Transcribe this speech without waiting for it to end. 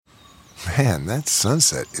Man, that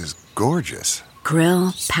sunset is gorgeous.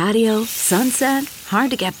 Grill, patio, sunset.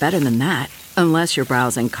 Hard to get better than that. Unless you're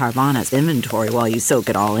browsing Carvana's inventory while you soak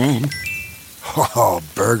it all in. Oh,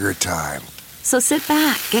 burger time. So sit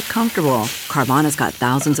back, get comfortable. Carvana's got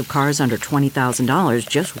thousands of cars under $20,000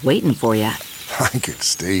 just waiting for you. I could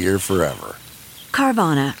stay here forever.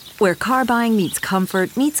 Carvana, where car buying meets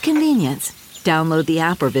comfort meets convenience. Download the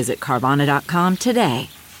app or visit Carvana.com today.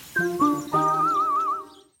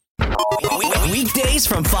 Weekdays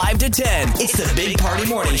from 5 to 10. It's the Big Party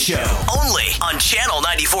Morning Show. Only on Channel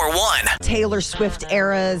 94.1. Taylor Swift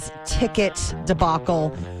era's ticket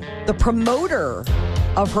debacle. The promoter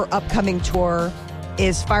of her upcoming tour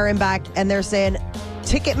is firing back, and they're saying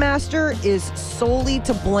Ticketmaster is solely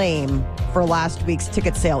to blame for last week's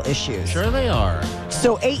ticket sale issues. Sure they are.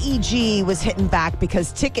 So AEG was hitting back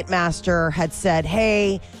because Ticketmaster had said,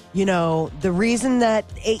 hey, you know, the reason that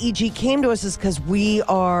AEG came to us is because we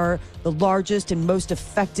are the largest and most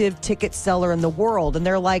effective ticket seller in the world. And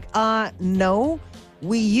they're like, no,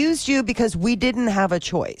 we used you because we didn't have a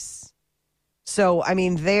choice. So, I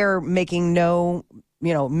mean, they're making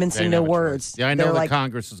mincing no words. Yeah, I know that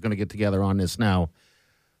Congress is going to get together on this now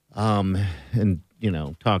and,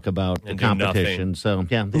 talk about the competition. So,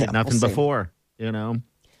 nothing before,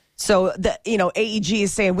 So, AEG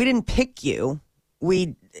is saying we didn't pick you.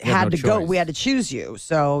 We had to go. We had to choose you.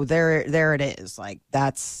 So there it is. Like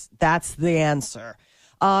that's the answer.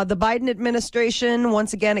 The Biden administration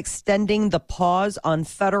once again extending the pause on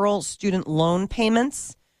federal student loan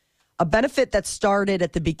payments, a benefit that started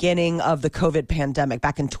at the beginning of the COVID pandemic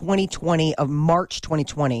back in 2020 of March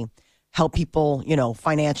 2020, help people,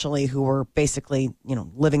 financially who were basically,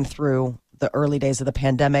 living through the early days of the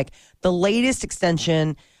pandemic. The latest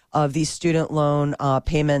extension of these student loan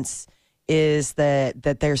payments is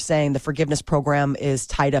that they're saying the forgiveness program is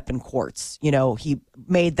tied up in courts. He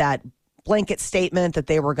made that blanket statement that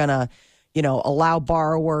they were going to, allow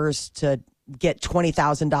borrowers to get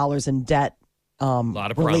 $20,000 in debt a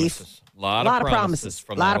lot of relief. Promises. A lot of promises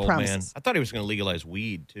from that old man. I thought he was going to legalize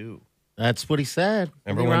weed, too. That's what he said.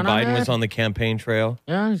 Remember when Biden was on the campaign trail?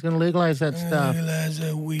 Yeah, he's going to legalize that stuff. Legalize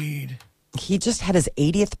that weed. He just had his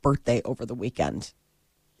 80th birthday over the weekend.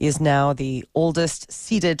 He is now the oldest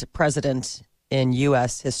seated president in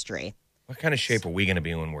U.S. history. What kind of shape are we going to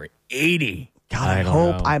be when we're 80? God, I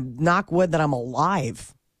hope. I'm knock wood that I'm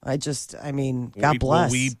alive. God bless.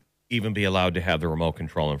 Will we even be allowed to have the remote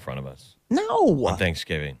control in front of us? No. On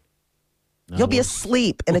Thanksgiving. You'll be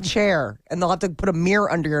asleep in a chair, and they'll have to put a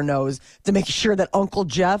mirror under your nose to make sure that Uncle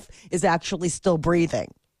Jeff is actually still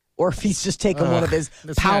breathing, or if he's just taking one of his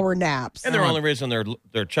power naps. And the only reason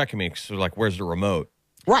they're checking me because they're like, "Where's the remote?"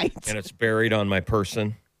 Right. And it's buried on my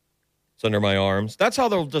person. It's under my arms. That's how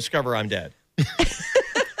they'll discover I'm dead.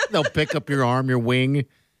 They'll pick up your arm, your wing,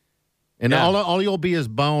 and all you'll be is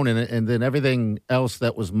bone, and then everything else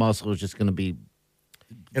that was muscle is just going to be.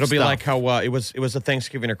 It'll be like how it was a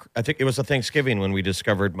Thanksgiving. I think it was a Thanksgiving when we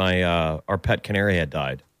discovered our pet canary had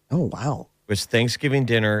died. Oh, wow. It was Thanksgiving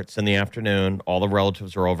dinner. It's in the afternoon. All the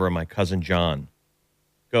relatives are over, and my cousin John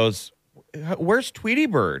goes, "Where's Tweety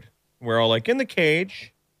Bird?" We're all like, in the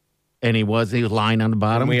cage. And he was lying on the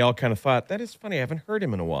bottom? And we all kind of thought, that is funny. I haven't heard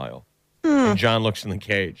him in a while. And John looks in the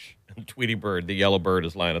cage. And Tweety Bird, the yellow bird,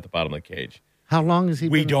 is lying at the bottom of the cage. How long has he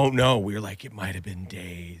been? We don't know. We were like, it might have been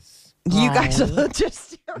days. You guys are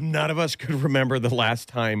just... None of us could remember the last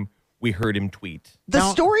time we heard him tweet. The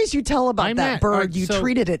stories you tell about that bird, you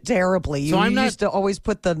treated it terribly. You used to always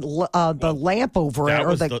put the lamp over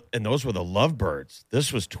it. And those were the lovebirds.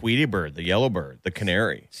 This was Tweety Bird, the yellow bird, the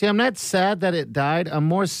canary. See, I'm not sad that it died. I'm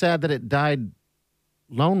more sad that it died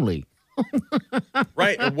lonely.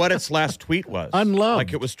 Right. And what its last tweet was. Unloved.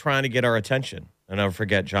 Like it was trying to get our attention. And I'll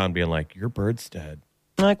forget John being like, your bird's dead.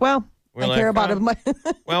 I'm like, well, I care about him.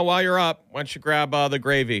 Well, while you're up, why don't you grab the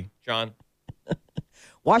gravy, John?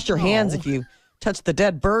 Wash your hands if you touch the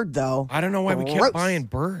dead bird, though. I don't know why we kept buying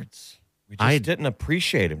birds. We just didn't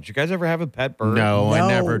appreciate them. Did you guys ever have a pet bird? No, I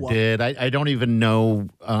never did. I don't even know.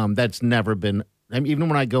 That's never been. Even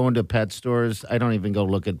when I go into pet stores, I don't even go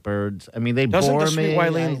look at birds. I mean, they bore me. Doesn't the sweet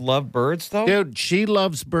Wileen love birds, though? Dude, she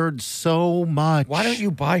loves birds so much. Why don't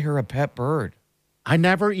you buy her a pet bird? I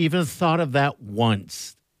never even thought of that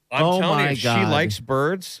once. I'm telling you, she likes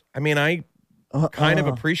birds. I mean, I kind of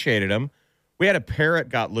appreciated them. We had a parrot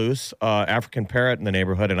got loose, African parrot in the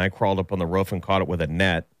neighborhood, and I crawled up on the roof and caught it with a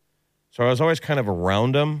net. So I was always kind of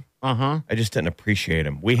around them. I just didn't appreciate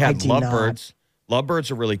them. We had lovebirds.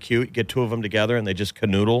 Lovebirds are really cute. You get two of them together, and they just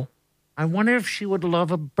canoodle. I wonder if she would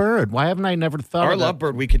love a bird. Why haven't I never thought Our of that?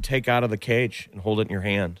 lovebird we could take out of the cage and hold it in your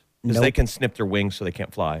hand. Because they can snip their wings so they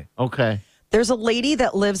can't fly. Okay. There's a lady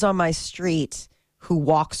that lives on my street who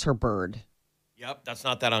walks her bird. Yep, that's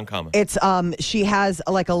not that uncommon. It's she has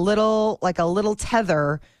like a little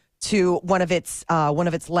tether to one of its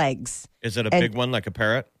legs. Is it a big one like a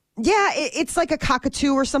parrot? Yeah, it's like a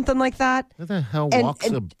cockatoo or something like that. Who the hell walks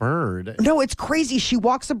a bird? No, it's crazy. She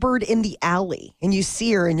walks a bird in the alley, and you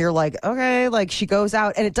see her, and you're like, okay, like she goes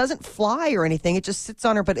out, and it doesn't fly or anything. It just sits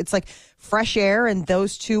on her, but it's like fresh air, and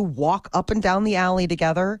those two walk up and down the alley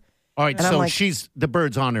together. All right, so the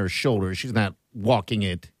bird's on her shoulder. She's not walking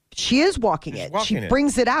it. She is walking it. She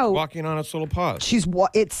brings it out. Walking on its little paws.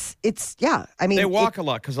 It's yeah. I mean, they walk a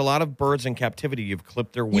lot because a lot of birds in captivity, you've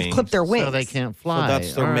clipped their wings. So they can't fly. So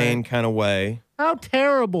that's their main kind of way. How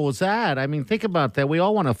terrible is that? I mean, think about that. We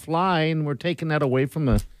all want to fly, and we're taking that away from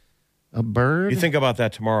a bird. You think about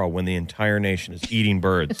that tomorrow when the entire nation is eating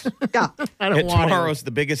birds. Yeah. I don't want Tomorrow's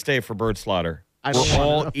the biggest day for bird slaughter. We're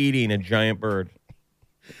all eating a giant bird.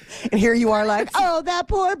 And here you are like, oh, that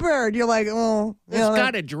poor bird. You're like, oh. It's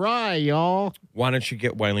got to dry, y'all. Why don't you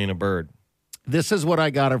get Wileen a bird? This is what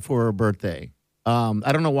I got her for her birthday.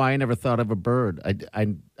 I don't know why I never thought of a bird.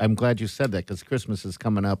 I'm glad you said that because Christmas is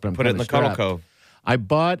coming up. And Put it in the Cuddle Cove. I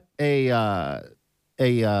bought a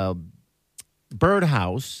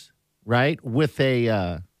birdhouse, right, with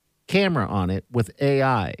a camera on it with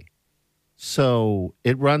AI. So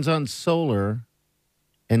it runs on solar.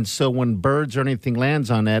 And so when birds or anything lands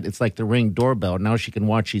on that, it's like the Ring doorbell. Now she can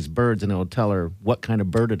watch these birds, and it'll tell her what kind of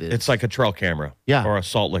bird it is. It's like a trail camera. Yeah. Or a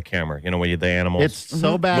salt lick camera. You know, where the animals. It's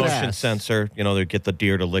so badass. Motion sensor. You know, they get the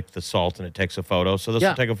deer to lick the salt, and it takes a photo. So this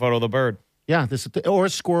will take a photo of the bird. Yeah, or a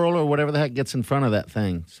squirrel or whatever the heck gets in front of that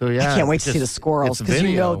thing. So, yeah. I can't wait to see the squirrels because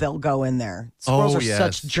you know they'll go in there. Squirrels are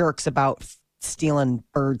such jerks about stealing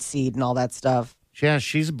bird seed and all that stuff. Yeah,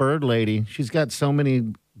 she's a bird lady. She's got so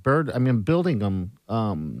many building them.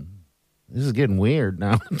 This is getting weird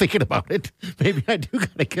now. I'm thinking about it. Maybe I do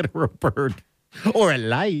got to get her a bird or a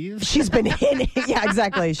live. She's been hinting. Yeah,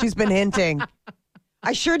 exactly. She's been hinting.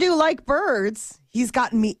 I sure do like birds. He's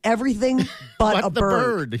gotten me everything but a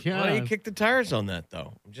bird. Yeah. Why don't you kick the tires on that,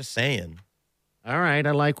 though? I'm just saying. All right. I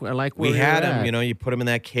like where we had him. You know, you put him in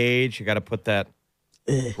that cage. You got to put that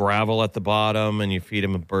gravel at the bottom, and you feed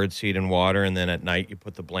him a bird seed and water. And then at night, you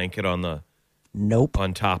put the blanket on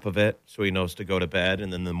on top of it, so he knows to go to bed.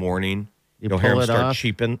 And then in the morning, you'll hear him start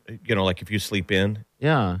cheeping. You know, like if you sleep in.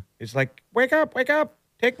 Yeah. He's like, wake up,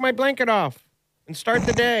 take my blanket off and start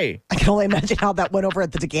the day. I can only imagine how that went over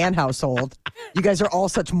at the DeGan household. You guys are all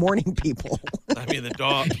such morning people. I mean,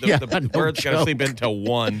 the bird's got to sleep until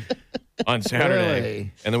 1 on Saturday.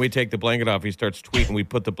 Really? And then we take the blanket off. He starts tweeting. We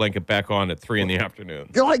put the blanket back on at 3 in the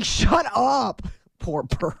afternoon. You're like, shut up, poor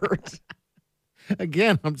bird.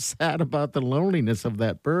 Again, I'm sad about the loneliness of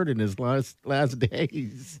that bird in his last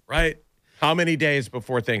days. Right. How many days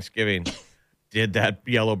before Thanksgiving did that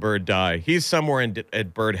yellow bird die? He's somewhere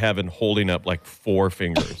at bird heaven holding up like 4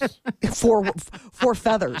 fingers. four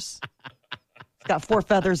feathers. He's got 4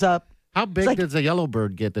 feathers up. How big does a yellow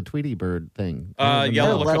bird get, the Tweety bird thing?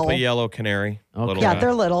 Yellow, look up the yellow canary. Okay. Yeah,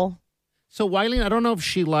 they're little. So, Wileen, I don't know if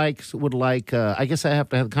she would like, I guess I have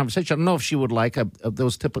to have a conversation. I don't know if she would like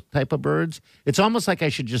those type of birds. It's almost like I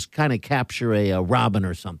should just kind of capture a robin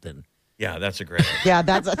or something. Yeah, that's a great idea. Yeah,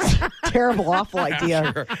 that's a terrible, awful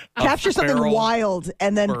idea. Capture something wild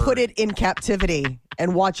and then put it in captivity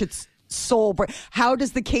and watch its soul break. How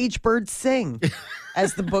does the cage bird sing,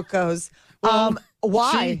 as the book goes? Well,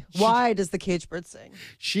 why? Why does the cage bird sing?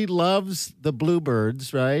 She loves the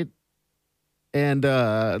bluebirds, right? And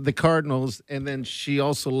the cardinals, and then she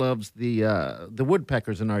also loves the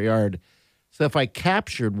woodpeckers in our yard. So if I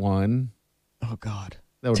captured one, oh God,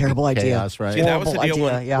 that would terrible be chaos, idea. Right? See, that was the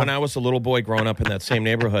deal when I was a little boy growing up in that same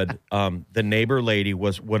neighborhood. The neighbor lady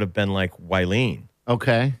would have been like Wileen.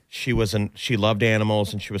 Okay, she loved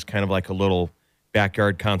animals, and she was kind of like a little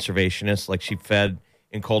backyard conservationist. Like she fed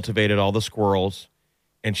and cultivated all the squirrels,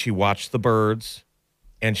 and she watched the birds,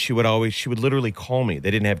 and she would literally call me.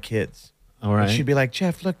 They didn't have kids. All right. And she'd be like,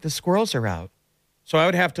 Jeff, look, the squirrels are out. So I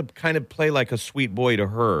would have to kind of play like a sweet boy to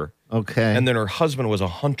her. Okay. And then her husband was a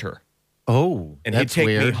hunter. Oh, and he'd take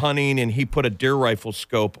me hunting, and he put a deer rifle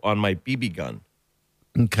scope on my BB gun.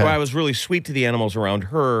 Okay. So I was really sweet to the animals around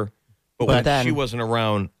her, but when she wasn't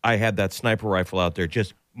around, I had that sniper rifle out there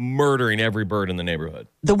just murdering every bird in the neighborhood.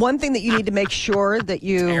 The one thing that you need to make sure that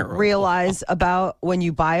you realize about when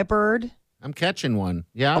you buy a bird, I'm catching one.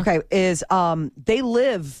 Yeah. Okay, is they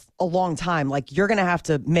live a long time. Like you're going to have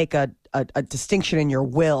to make a distinction in your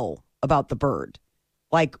will about the bird.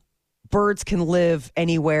 Like birds can live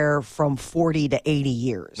anywhere from 40 to 80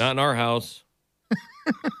 years. Not in our house.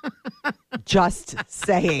 Just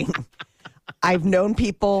saying. I've known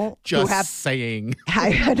people Just who have saying.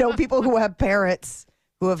 I know people who have parrots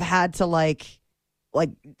who have had to like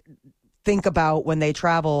think about when they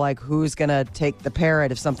travel, like who's going to take the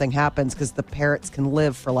parrot if something happens, because the parrots can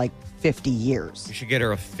live for like 50 years. You should get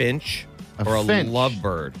her a finch or a finch.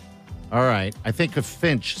 lovebird. All right. I think a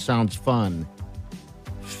finch sounds fun.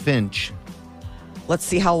 Finch. Let's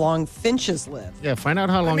see how long finches live. Yeah, find out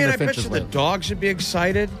how long I the bet finches you the live. dogs would be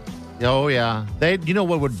excited. Oh, yeah. You know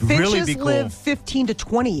what would Finches really be cool? live 15 to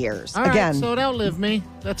 20 years. All right, Again, so they'll live me.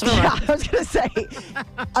 That's all yeah, right. I was going to say,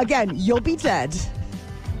 again, you'll be dead.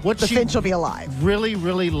 What The she finch will be alive. really,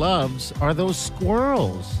 really loves are those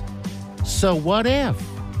squirrels. So what if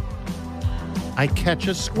I catch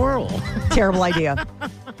a squirrel? Terrible idea.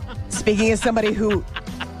 Speaking as somebody who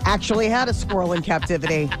actually had a squirrel in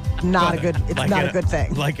captivity, it's not a good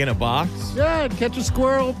thing. Like in a box? Yeah, I'd catch a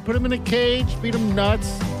squirrel, put him in a cage, feed him nuts,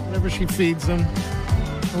 whatever she feeds him.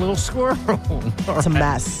 A little squirrel. It's a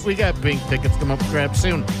mess. We got Pink tickets come up for grab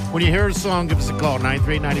soon. When you hear a song, give us a call,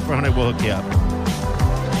 938-9400. We'll hook you up.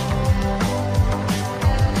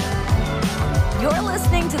 You're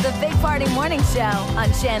listening to the Big Party Morning Show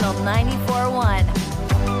on Channel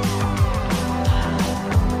 94.1.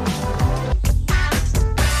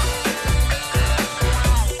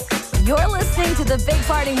 You're listening to the Big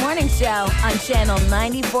Party Morning Show on Channel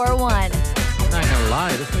 94.1. I'm not going to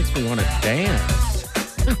lie, this makes me want to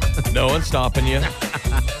dance. No one's stopping you.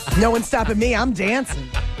 No one's stopping me. I'm dancing.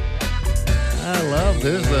 I love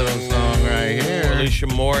this little song right here. Alicia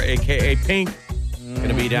Moore, a.k.a. Pink, going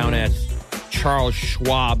to be down at Charles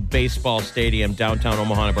Schwab Baseball Stadium, downtown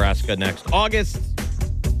Omaha, Nebraska, next August.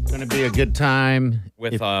 Going to be a good time.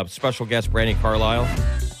 With special guest Brandi Carlile.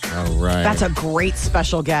 All right. That's a great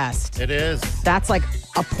special guest. It is. That's like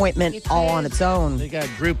appointment all on its own. They got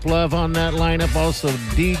Group Love on that lineup. Also,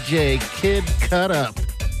 DJ Kid Cut Up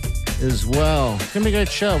as well. It's going to be a great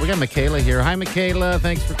show. We got Michaela here. Hi, Michaela.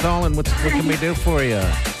 Thanks for calling. What can we do for you?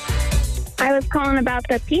 I was calling about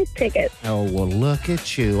the Pink tickets. Oh, well, look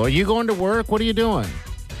at you. Are you going to work? What are you doing?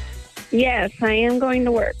 Yes, I am going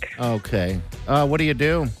to work. Okay. What do you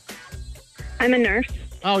do? I'm a nurse.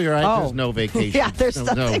 Oh, you're right. Oh. There's no vacation. Yeah, there's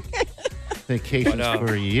nothing. Vacations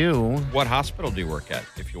for you. What hospital do you work at,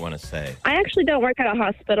 if you want to say? I actually don't work at a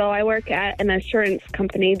hospital. I work at an insurance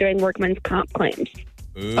company doing workman's comp claims.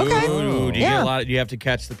 Ooh, Okay. Do you Yeah. get do you have to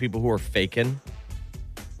catch the people who are faking?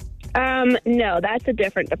 No, that's a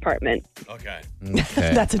different department. Okay.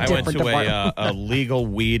 Okay. That's a I went different to department. a legal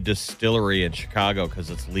weed distillery in Chicago because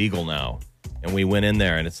it's legal now. And we went in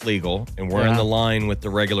there and it's legal. And we're in Yeah. the line with the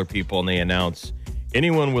regular people and they announce,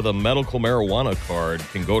 anyone with a medical marijuana card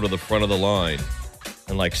can go to the front of the line.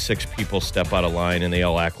 And like 6 people step out of line and they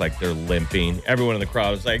all act like they're limping. Everyone in the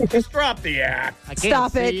crowd is like, just drop the act. I can't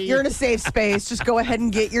Stop it. see. You're in a safe space. Just go ahead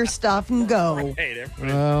and get your stuff and go. Hey,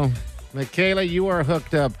 Well, Michaela, you are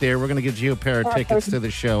hooked up there. We're going to get you a pair of tickets to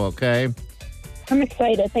the show, okay? I'm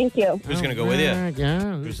excited. Thank you. who's going to go with you?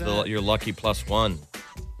 Yeah. Who's your lucky +1?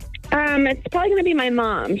 It's probably going to be my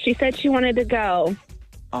mom. She said she wanted to go.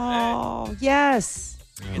 Oh, yes.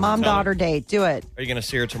 Mom-daughter date. Do it. Are you going to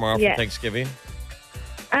see her tomorrow Yes. for Thanksgiving?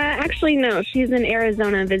 Actually, no. She's in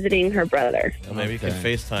Arizona visiting her brother. Well, maybe you can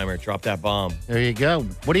Okay. FaceTime her. Drop that bomb. There you go.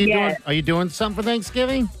 What are you Yeah. doing? Are you doing something for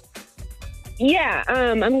Thanksgiving? Yeah,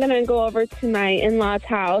 I'm going to go over to my in-laws'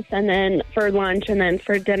 house, and then for lunch, and then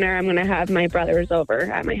for dinner, I'm going to have my brothers over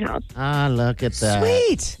at my house. Ah, look at that.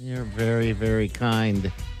 Sweet. You're very, very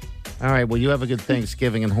kind. All right. Well, you have a good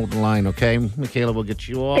Thanksgiving and hold the line, okay? Michaela will get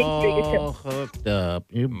you Thank you, you all hooked up.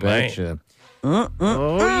 You Man. betcha. Oh,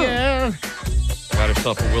 yeah. Got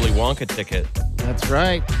herself a Willy Wonka ticket. That's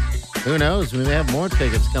right. Who knows? We may have more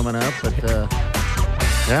tickets coming up, but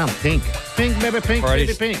yeah, Pink. Pink, baby, Pink,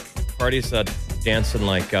 Parties. baby, Pink. Party's dancing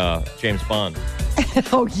like James Bond.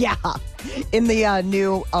 Oh, yeah. In the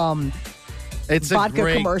new It's vodka a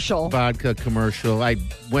great commercial. Vodka commercial. I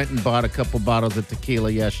went and bought a couple bottles of tequila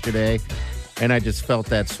yesterday, and I just felt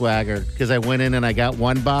that swagger because I went in and I got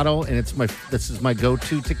one bottle, and this is my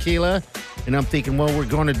go-to tequila, and I'm thinking, well, we're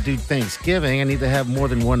going to do Thanksgiving. I need to have more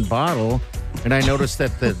than one bottle, and I noticed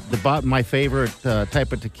that my favorite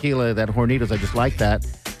type of tequila, that Hornitos, I just like that.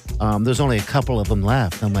 There's only a couple of them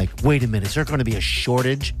left. I'm like, wait a minute, is there going to be a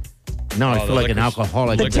shortage? No, I Oh, feel the like an liquor's-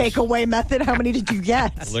 alcoholic. the Liquor- takeaway method. How many did you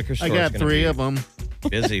get? Liquor I store's got gonna 3 be of them.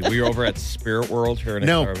 busy. We were over at Spirit World here in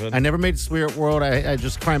No, Harvard. I never made Spirit World. I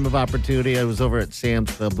just crime of opportunity. I was over at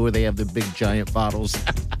Sam's Club where they have the big giant bottles.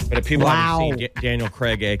 But if people Wow. haven't seen Daniel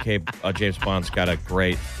Craig, a.k.a. James Bond's got a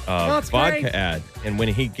great it's vodka great. ad. And when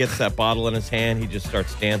he gets that bottle in his hand, he just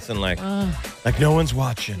starts dancing like no one's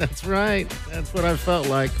watching. That's right. That's what I felt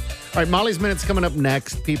like. All right, Molly's Minute's coming up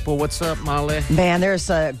next. People, what's up, Molly? Man, there's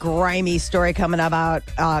a grimy story coming about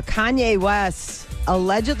Kanye West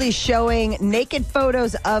allegedly showing naked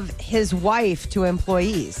photos of his wife to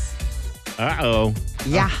employees. Uh-oh.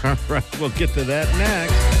 Yeah. All right, we'll get to that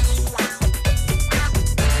next.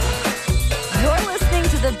 You're listening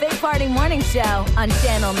to the Big Party Morning Show on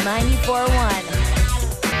Channel 94.1.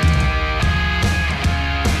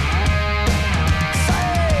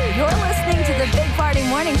 You're listening to the Big Party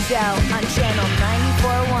Morning Show on Channel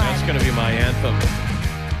 94.1. That's going to be my anthem.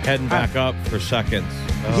 Heading back up for seconds.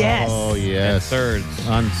 Yes. Oh, yes. And thirds.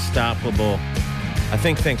 Unstoppable. I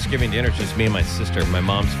think Thanksgiving dinner is just me and my sister. My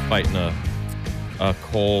mom's fighting a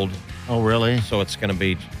cold. Oh, really? So it's going to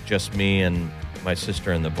be just me and my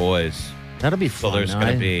sister and the boys. That'll be fun. So there's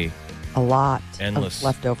going to be A lot endless of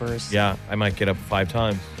leftovers. Yeah, I might get up 5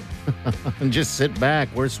 times. And just sit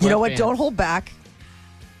back. Wear sweatpants. You know what? Don't hold back.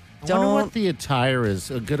 I wonder what the attire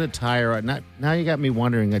is. A good attire. Now you got me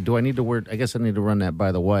wondering, do I need to wear, I guess I need to run that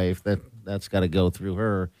by the wife. That's got to go through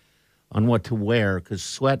her on what to wear, because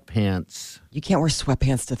sweatpants. You can't wear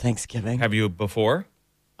sweatpants to Thanksgiving. Have you before?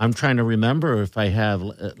 I'm trying to remember if I have,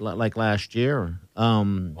 like last year.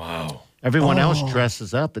 Wow. Everyone else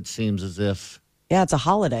dresses up, it seems as if. Yeah, it's a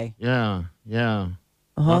holiday. Yeah.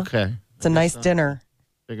 Uh-huh. Okay. It's a nice dinner.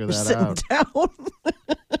 Figure We're that sitting out. down.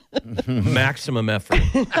 Maximum effort.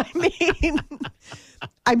 I mean,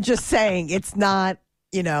 I'm just saying it's not,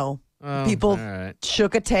 people all right.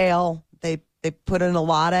 shook a tail. They put in a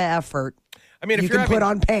lot of effort. I mean, if you you're can put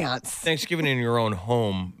having on pants. Thanksgiving in your own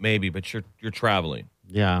home, maybe, but you're traveling.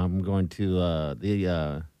 Yeah, I'm going to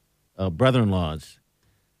the brother-in-law's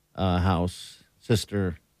house,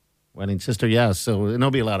 wedding sister. Yeah, so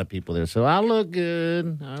there'll be a lot of people there. So I'll look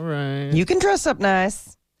good. All right. You can dress up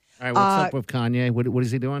nice. All right, what's up with Kanye? What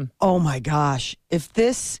is he doing? Oh my gosh. If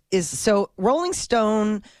this is so, Rolling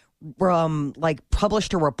Stone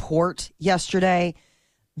published a report yesterday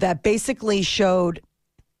that basically showed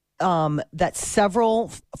that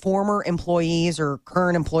several former employees or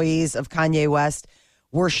current employees of Kanye West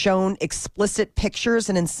were shown explicit pictures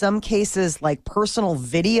and in some cases like personal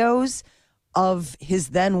videos of his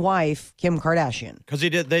then wife, Kim Kardashian. Because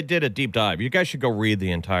they did a deep dive. You guys should go read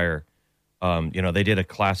the entire. They did a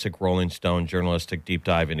classic Rolling Stone journalistic deep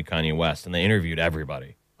dive into Kanye West, and they interviewed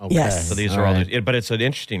everybody. Okay. Yes. So these are all, but it's an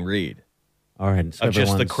interesting read All right. So of just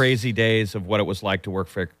the everyone's- crazy days of what it was like to work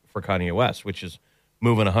for Kanye West, which is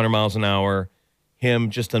moving 100 miles an hour, him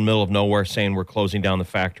just in the middle of nowhere saying we're closing down the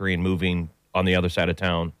factory and moving on the other side of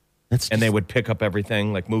town. And they would pick up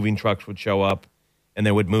everything, like moving trucks would show up, and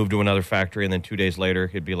they would move to another factory, and then 2 days later,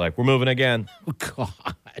 he'd be like, we're moving again. Oh,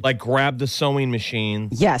 God. Like, grab the sewing machine.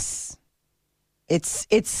 Yes. It's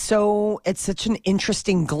such an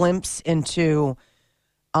interesting glimpse into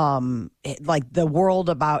the world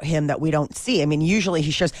about him that we don't see. I mean, usually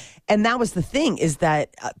he shows, and that was the thing, is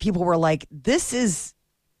that people were like, this is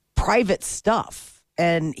private stuff,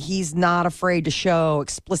 and he's not afraid to show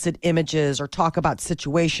explicit images or talk about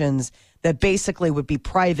situations that basically would be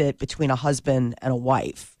private between a husband and a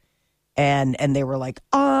wife. And they were like,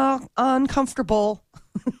 uncomfortable.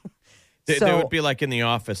 They would be like in the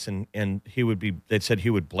office, and he would be. They said he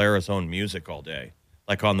would blare his own music all day,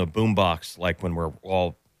 like on the boombox, like when we're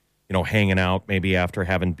all, hanging out, maybe after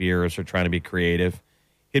having beers or trying to be creative.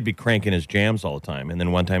 He'd be cranking his jams all the time, and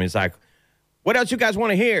then one time he's like, "What else you guys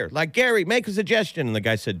want to hear? Like Gary, make a suggestion." And the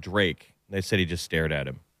guy said Drake. And they said he just stared at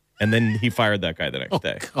him, and then he fired that guy the next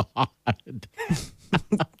day. God.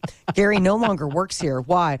 Gary no longer works here.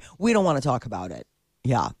 Why? We don't want to talk about it.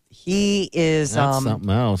 Yeah, he is That's something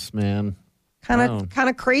else, man. kind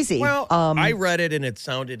of crazy. Well, I read it, and it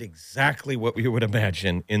sounded exactly what you would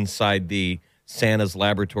imagine inside the Santa's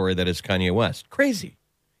laboratory that is Kanye West. Crazy.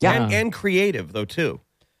 Yeah. And creative, though, too.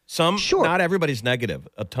 Not everybody's negative.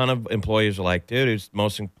 A ton of employees are like, dude, he's the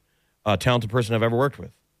most talented person I've ever worked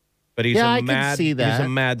with. But he's I can see that. He's a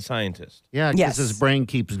mad scientist. Yeah, because Yes. his brain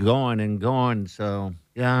keeps going and going. So,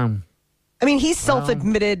 yeah. I mean, he's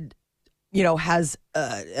self-admitted, has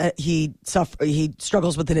he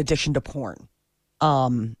struggles with an addiction to porn,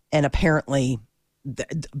 and apparently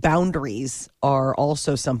boundaries are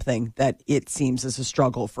also something that it seems is a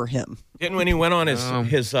struggle for him. Didn't when he went on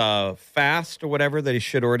his fast or whatever that he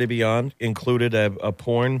should already be on included a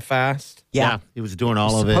porn fast? Yeah. He was doing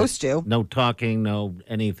all of it. Supposed to. No talking, no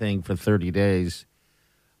anything for 30 days.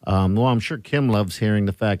 Well, I'm sure Kim loves hearing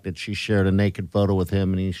the fact that she shared a naked photo with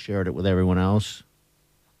him and he shared it with everyone else.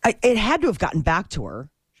 It had to have gotten back to her.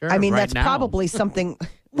 Sure, I mean, right that's now. probably something.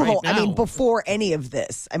 Right Well, I mean, now. before any of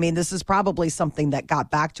this, I mean, this is probably something that got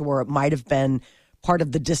back to her. It might have been part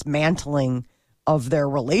of the dismantling of their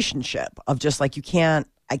relationship, of just like, you can't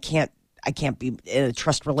can't be in a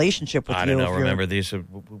trust relationship with you. I don't know. Remember,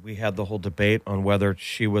 we had the whole debate on whether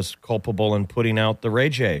she was culpable in putting out the Ray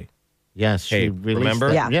J. Yes, she released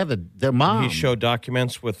remember? That. Yeah, the mom. He showed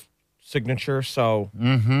documents with signature, so.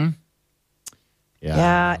 Mm-hmm.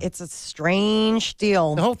 Yeah, it's a strange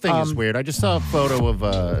deal. The whole thing is weird. I just saw a photo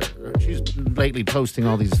of she's lately posting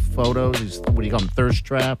all these photos. These, what do you call them, thirst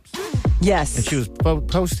traps? Yes. And she was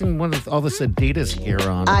posting one with all this Adidas gear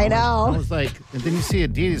on. I know. I was like, and then you see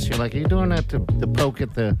Adidas, you're like, are you doing that to poke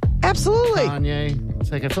at the Absolutely. Kanye?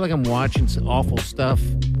 It's like, I feel like I'm watching some awful stuff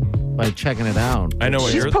by checking it out. I know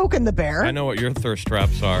what She's poking the bear. I know what your thirst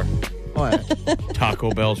traps are. What?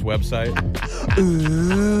 Taco Bell's website.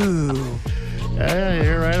 Ooh. Yeah,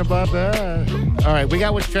 you're right about that. All right, we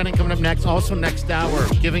got what's trending coming up next. Also next hour,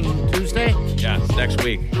 Giving Tuesday. Yeah, it's next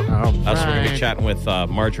week. All So we're going to right. be chatting with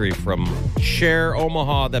Marjorie from Share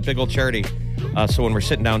Omaha, that big old charity. So when we're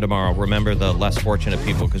sitting down tomorrow, remember the less fortunate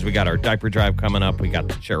people, because we got our diaper drive coming up. We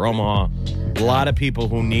got Share Omaha. A lot of people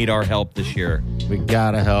who need our help this year. We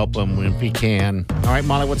got to help them if we can. All right,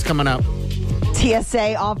 Molly, what's coming up?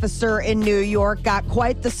 TSA officer in New York got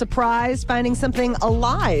quite the surprise finding something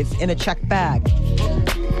alive in a checked bag.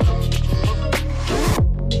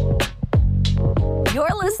 You're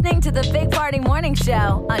listening to the Big Party Morning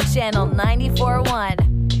Show on Channel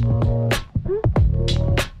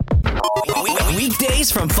 94.1.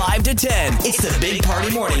 Weekdays from 5 to 10. It's the Big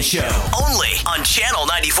Party Morning Show. Only on Channel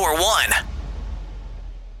 94.1.